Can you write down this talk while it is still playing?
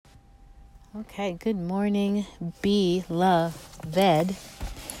Okay, good morning, beloved.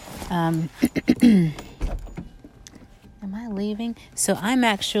 Am I leaving? So I'm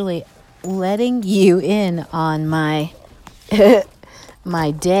actually letting you in on my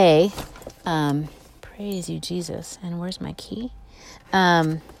my day. Praise you, Jesus. And where's my key?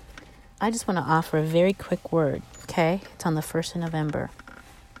 I just want to offer a very quick word, okay? It's on the 1st of November.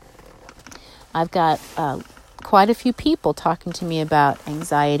 I've got quite a few people talking to me about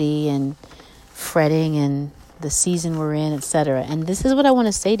anxiety and fretting and the season we're in, etc. And this is what I want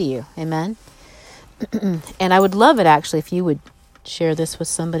to say to you. Amen. And I would love it actually if you would share this with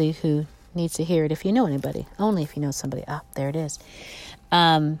somebody who needs to hear it. If you know anybody, only if you know somebody. Ah, there it is.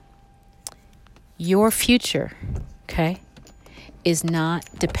 Your future, okay, is not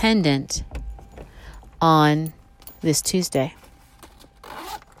dependent on this Tuesday,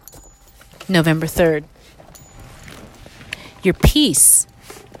 November 3rd. Your peace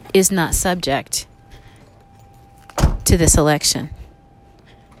is not subject to this election.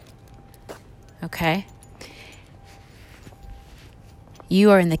 Okay?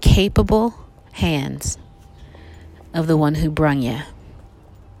 You are in the capable hands of the one who brung you,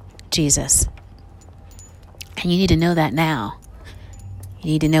 Jesus. And you need to know that now.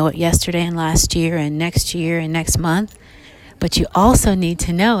 You need to know it yesterday and last year and next month. But you also need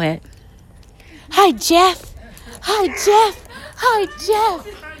to know it. Hi, Jeff. Hi, Jeff. Hi, Jeff.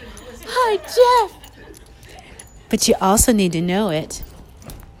 Hi, Jeff. But you also need to know it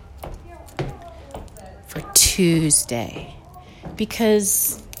for Tuesday.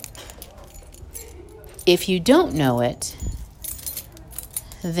 Because if you don't know it,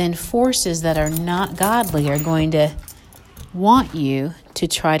 then forces that are not godly are going to want you to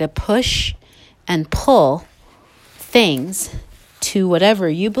try to push and pull things to whatever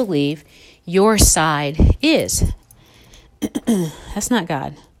you believe your side is. That's not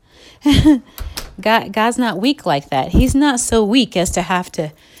God. God's not weak like that. He's not so weak as to have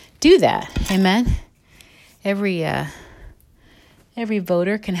to do that. Amen. Every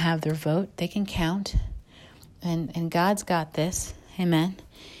voter can have their vote. They can count. And God's got this. Amen.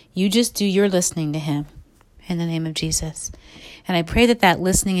 You just do your listening to him in the name of Jesus. And I pray that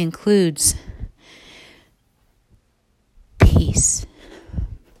listening includes peace.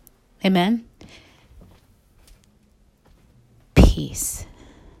 Amen. Peace.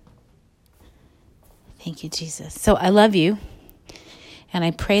 Thank you, Jesus. So I love you. And I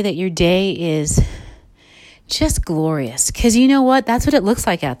pray that your day is just glorious. Because you know what? That's what it looks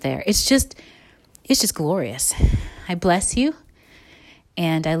like out there. It's just glorious. I bless you.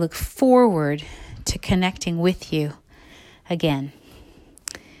 And I look forward to connecting with you again.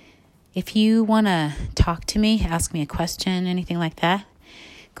 If you want to talk to me, ask me a question, anything like that,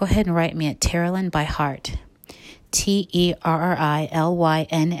 go ahead and write me at Terralyn by Heart.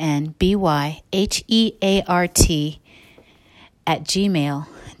 TerrylynByHeart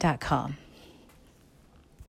 @gmail.com.